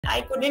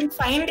I couldn't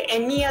find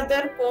any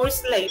other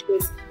course like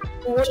this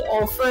who would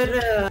offer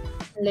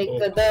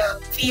the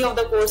fee of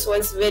the course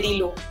was very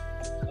low.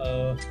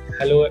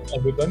 Hello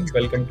everyone,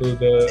 welcome to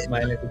the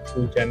My Analytics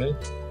 2 channel.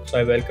 So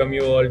I welcome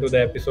you all to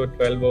the episode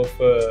 12 of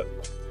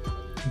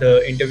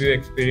the interview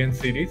experience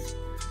series.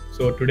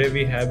 So today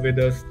we have with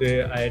us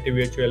the IIT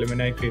BHU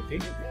Alumni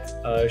Kriti.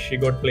 She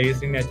got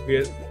placed in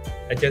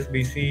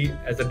HSBC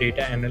as a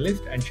data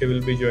analyst, and she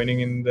will be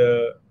joining in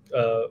the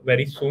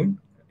very soon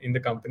in the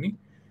company.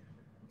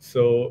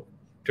 So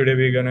today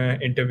we're gonna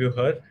interview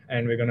her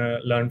and we're gonna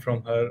learn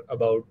from her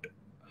about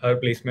her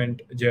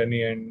placement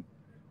journey and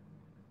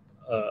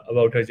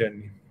about her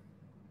journey.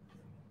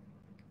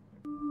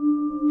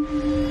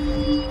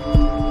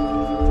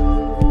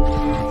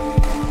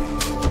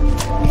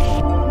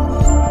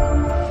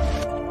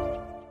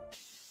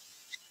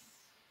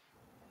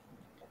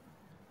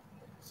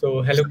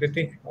 So hello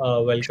Kriti,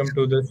 welcome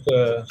to this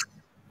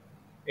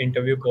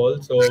interview call.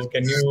 So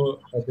can you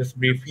just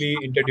briefly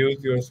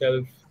introduce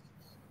yourself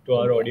to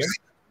our audience?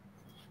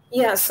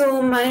 Yeah,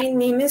 so my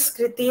name is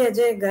Kriti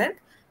Garg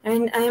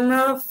and I am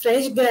a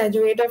fresh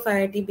graduate of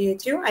IIT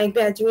BHU. I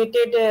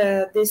graduated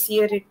this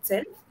year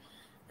itself.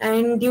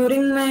 And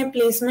during my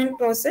placement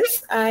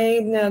process,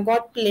 I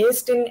got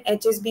placed in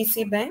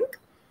HSBC Bank.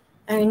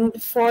 And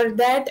for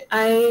that,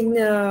 I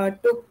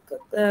took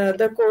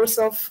the course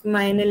of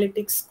My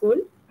Analytics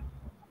School.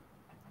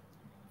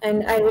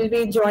 And I will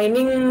be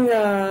joining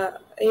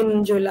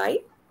in July.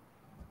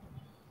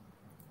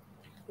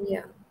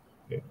 Yeah.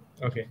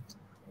 Okay.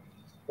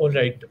 All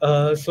right.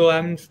 So I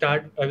will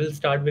start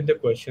with the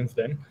questions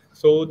then.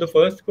 So the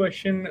first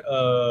question,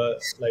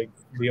 like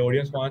the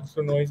audience wants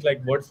to know, is like,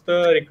 what's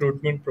the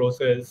recruitment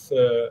process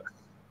for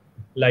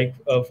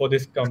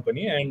this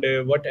company, and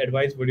what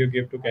advice would you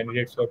give to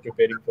candidates who are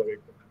preparing for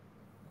it?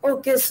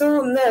 Okay,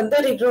 so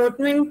the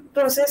recruitment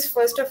process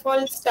first of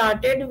all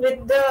started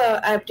with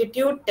the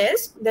aptitude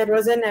test. There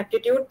was an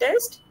aptitude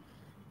test.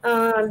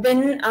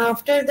 Then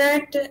after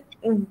that,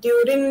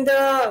 during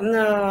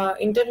the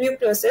interview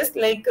process,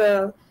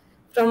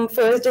 from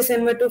 1st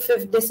December to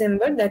 5th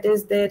December, that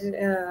is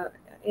there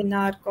in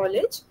our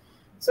college.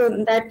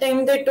 So that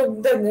time they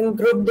took the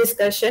group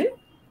discussion,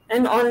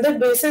 and on the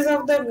basis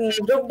of the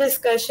group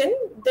discussion,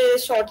 they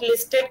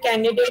shortlisted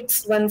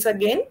candidates once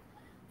again,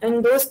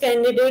 and those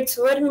candidates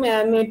were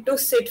made to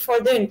sit for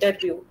the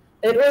interview.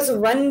 There was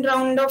one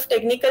round of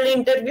technical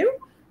interview,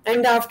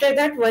 and after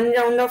that, one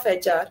round of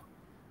HR,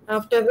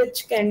 after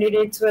which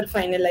candidates were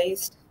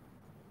finalized.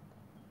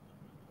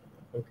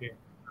 Okay,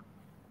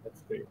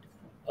 that's great.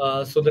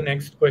 So the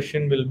next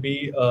question will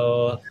be,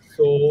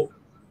 so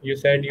you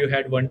said you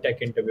had one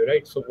tech interview,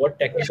 right? So what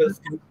technical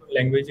skills or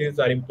languages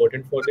are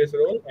important for this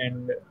role,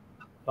 and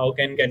how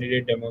can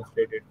candidate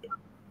demonstrate it?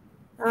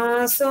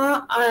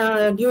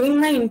 During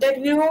my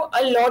interview,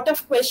 a lot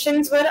of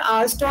questions were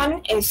asked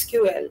on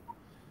SQL.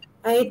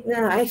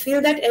 I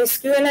feel that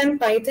SQL and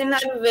Python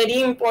are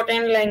very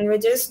important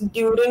languages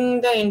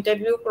during the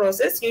interview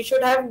process. You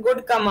should have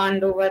good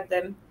command over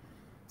them.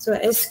 So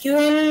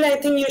SQL, I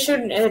think you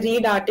should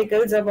read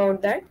articles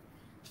about that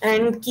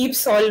and keep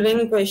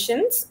solving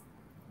questions.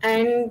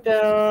 And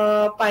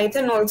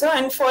Python also.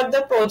 And for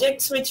the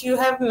projects which you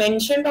have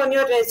mentioned on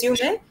your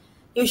resume,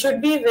 you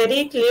should be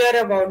very clear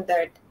about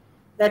that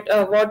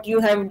what you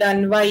have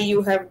done, why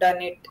you have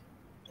done it.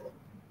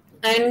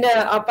 And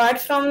apart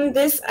from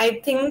this,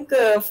 I think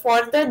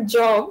for the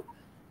job,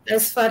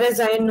 as far as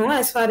I know,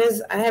 as far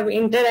as I have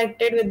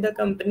interacted with the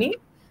company,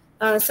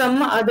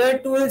 some other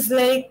tools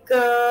like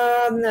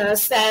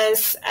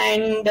SAS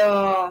and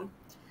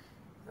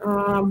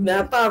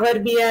Power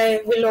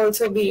BI will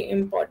also be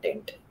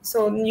important.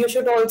 So you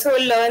should also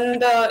learn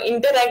the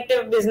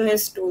interactive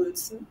business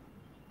tools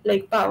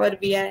like Power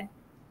BI.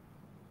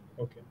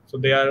 Okay, so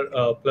they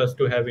are plus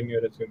to have in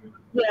your resume.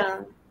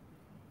 Yeah.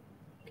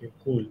 Okay,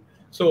 cool.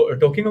 So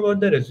talking about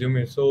the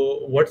resume,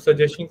 so what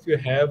suggestions you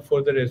have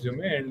for the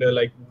resume, and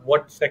like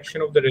what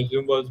section of the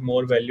resume was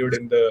more valued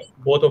in the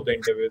both of the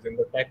interviews, in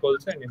the tech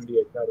also and in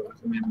the HR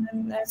also?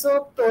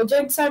 So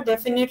projects are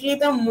definitely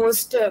the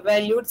most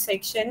valued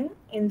section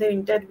in the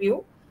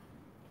interview.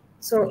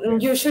 So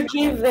you should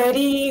be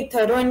very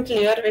thorough and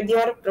clear with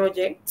your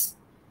projects.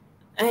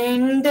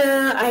 And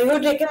I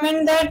would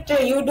recommend that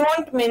you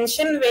don't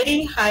mention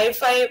very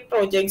high-fi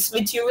projects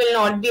which you will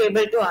not be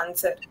able to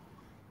answer.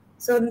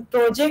 So the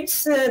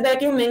projects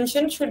that you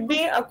mentioned should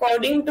be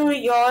according to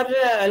your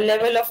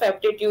level of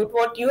aptitude,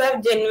 what you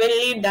have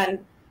genuinely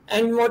done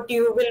and what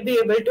you will be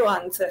able to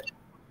answer.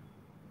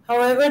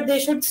 However, they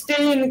should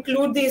still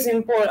include these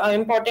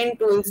important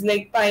tools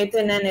like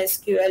Python and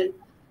SQL.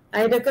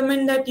 I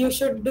recommend that you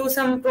should do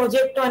some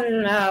project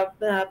on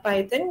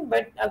Python,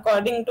 but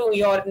according to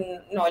your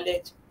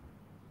knowledge.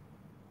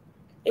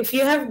 If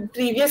you have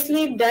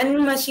previously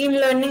done machine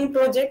learning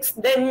projects,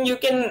 then you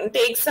can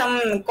take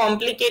some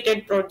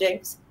complicated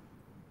projects.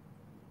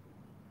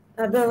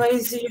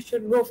 Otherwise, you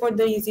should go for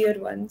the easier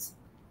ones.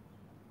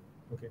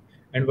 Okay.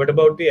 And what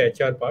about the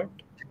HR part?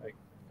 Like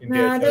in the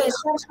The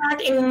HR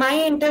part, in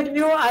my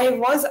interview, I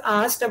was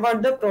asked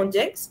about the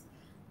projects,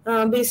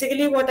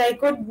 Basically, what I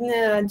could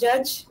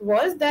judge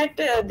was that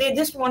they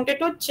just wanted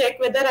to check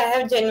whether I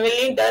have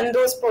genuinely done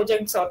those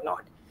projects or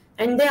not.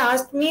 And they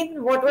asked me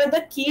what were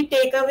the key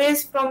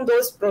takeaways from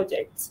those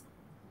projects,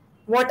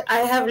 what I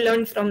have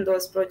learned from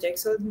those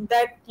projects. So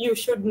that you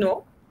should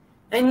know.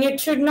 And it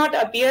should not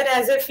appear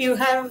as if you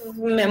have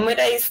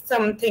memorized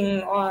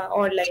something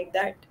or like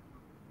that.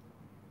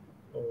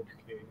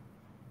 Okay,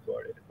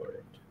 got it, got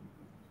it.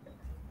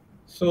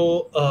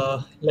 So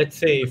let's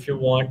say if you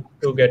want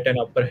to get an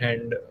upper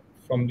hand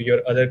from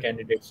your other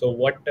candidates, so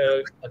what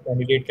a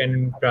candidate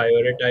can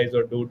prioritize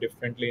or do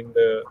differently in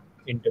the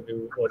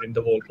interview or in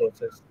the whole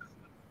process?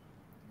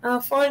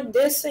 For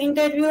this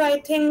interview,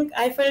 I think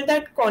I felt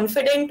that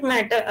confidence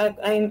mattered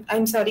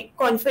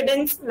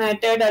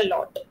a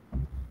lot.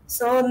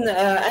 So,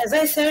 as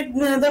I said,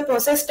 the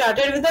process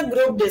started with a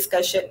group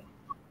discussion,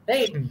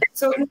 right? Hmm.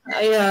 So,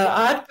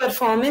 our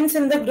performance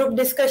in the group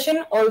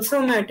discussion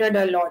also mattered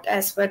a lot,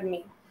 as per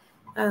me.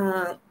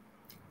 Uh,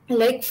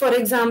 like, for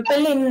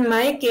example, in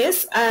my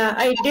case,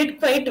 I did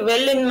quite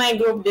well in my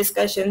group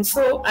discussion.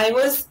 So, I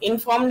was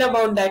informed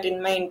about that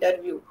in my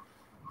interview.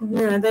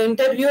 Yeah, the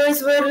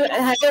interviewers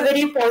had a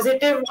very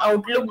positive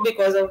outlook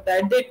because of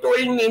that. They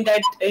told me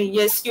that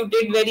yes, you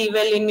did very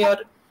well in your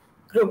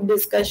group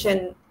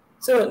discussion.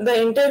 So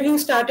the interview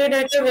started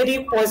at a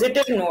very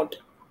positive note.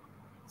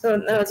 So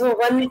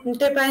one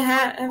tip I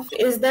have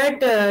is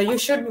that you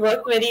should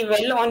work very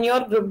well on your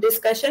group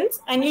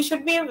discussions and you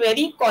should be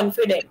very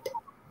confident.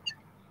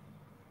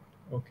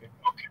 Okay,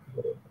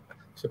 got it.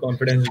 So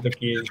confidence is the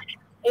key.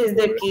 Is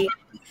the key.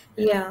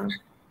 Yeah.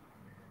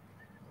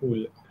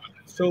 Cool.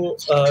 So,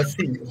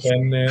 see,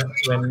 when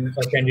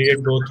a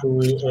candidate go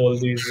through all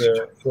these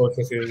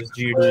processes,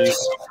 GD,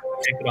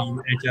 tech round,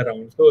 HR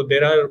round, so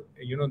there are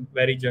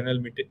very general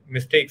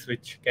mistakes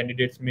which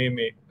candidates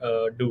may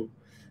do.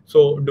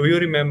 So, do you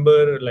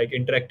remember like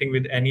interacting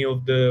with any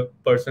of the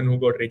person who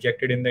got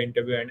rejected in the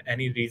interview, and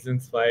any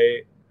reasons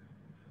why?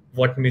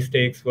 What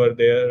mistakes were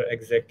there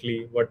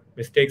exactly? What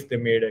mistakes they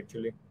made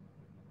actually?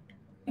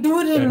 I do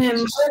Can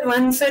remember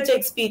one such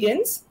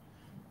experience.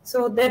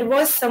 So there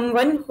was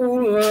someone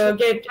who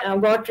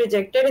got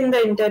rejected in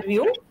the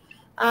interview.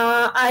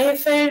 I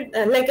felt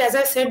like, as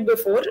I said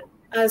before,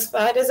 as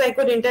far as I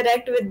could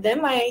interact with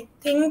them, I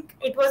think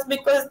it was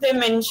because they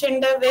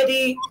mentioned a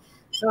very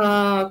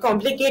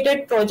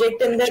complicated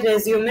project in their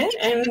resume,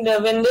 and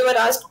when they were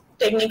asked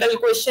technical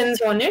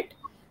questions on it,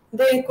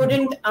 they Mhm.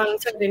 couldn't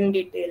answer in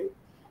detail.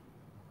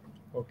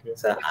 Okay.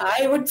 So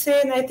I would say,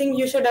 I think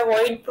you should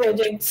avoid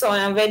projects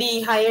on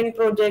very high-end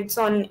projects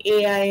on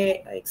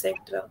AI,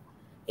 etc.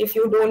 If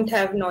you don't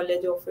have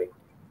knowledge of it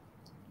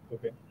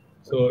Okay.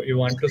 So you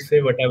want to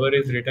say whatever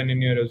is written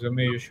in your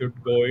resume, you should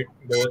go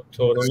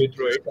thoroughly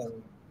through it,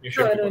 and you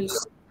should be thoroughly.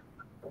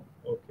 confident.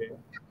 Okay.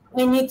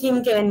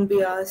 Anything can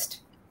be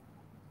asked.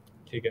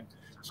 Okay.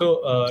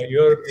 So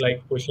you're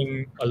like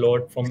pushing a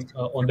lot from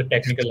on the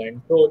technical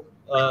end. So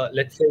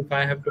let's say if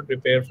I have to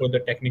prepare for the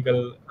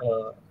technical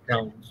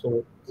round,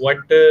 so what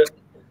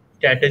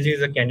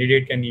strategies a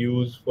candidate can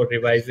use for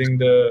revising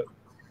the,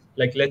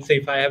 like let's say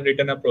if I have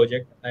written a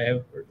project, I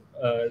have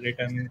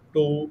written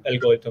two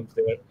algorithms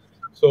there.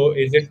 So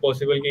is it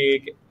possible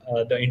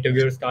the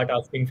interviewer start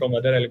asking from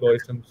other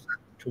algorithms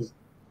too?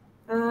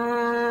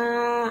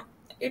 Uh,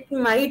 it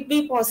might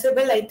be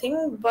possible, I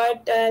think,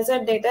 but as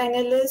a data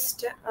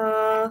analyst,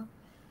 I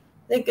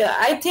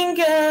think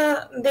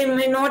they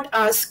may not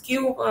ask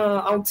you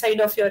outside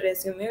of your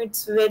resume.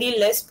 It's very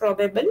less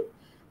probable.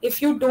 If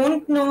you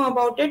don't know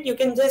about it, you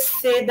can just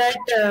say that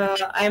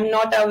I'm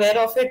not aware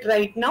of it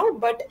right now,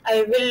 but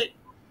I will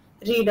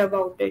read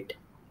about it.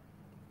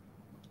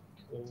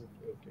 Okay,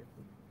 okay.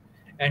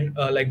 And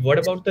like, what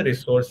about the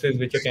resources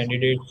which a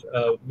candidate,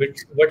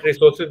 what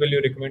resources will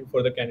you recommend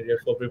for the candidate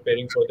for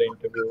preparing for the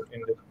interview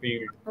in this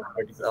field So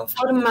particularly?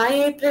 for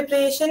my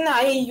preparation,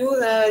 I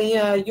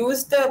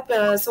use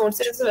the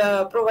sources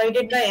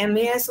provided by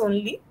MAS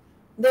only.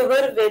 They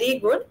were very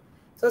good.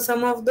 So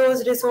some of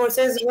those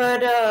resources were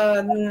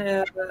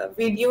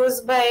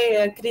videos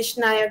by Krish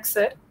Nayak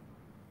sir.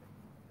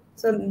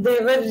 So they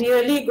were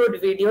really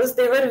good videos.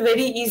 They were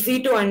very easy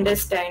to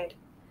understand.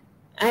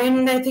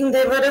 And I think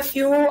there were a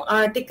few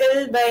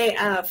articles by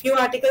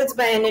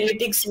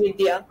Analytics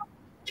Vidya.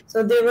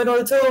 So they were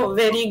also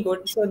very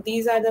good. So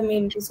these are the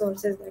main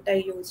resources that I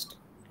used,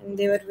 and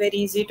they were very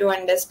easy to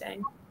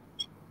understand.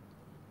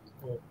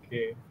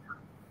 Okay,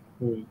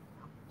 cool.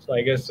 So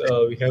I guess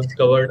we have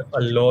covered a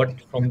lot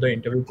from the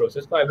interview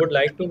process. So I would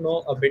like to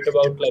know a bit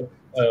about like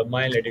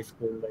my analytics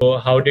school. So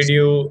how did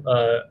you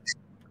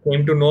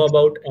came to know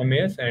about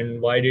MAS, and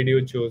why did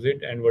you choose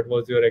it, and what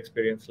was your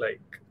experience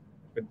like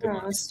with the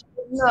MAS?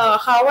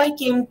 How I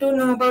came to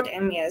know about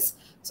MES.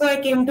 So I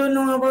came to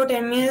know about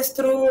MES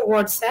through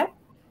WhatsApp.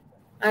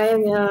 I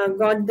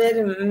got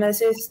their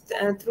message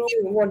through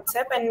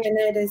WhatsApp, and when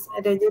I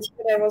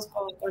registered, I was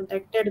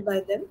contacted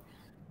by them.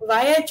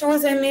 Why I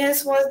chose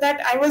MES was that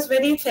I was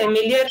very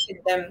familiar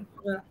with them.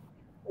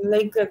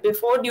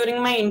 Before,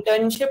 during my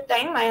internship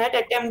time, I had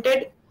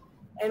attempted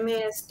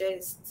MAS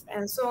tests,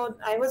 and so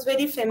I was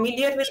very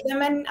familiar with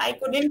them, and I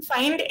couldn't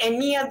find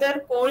any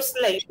other course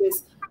like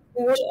this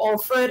who would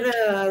offer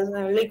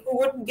like who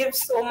would give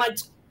so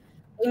much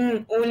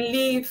in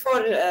only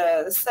for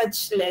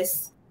such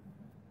less.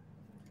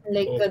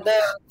 Like Okay.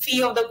 the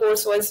fee of the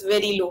course was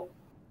very low.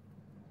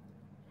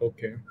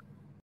 Okay.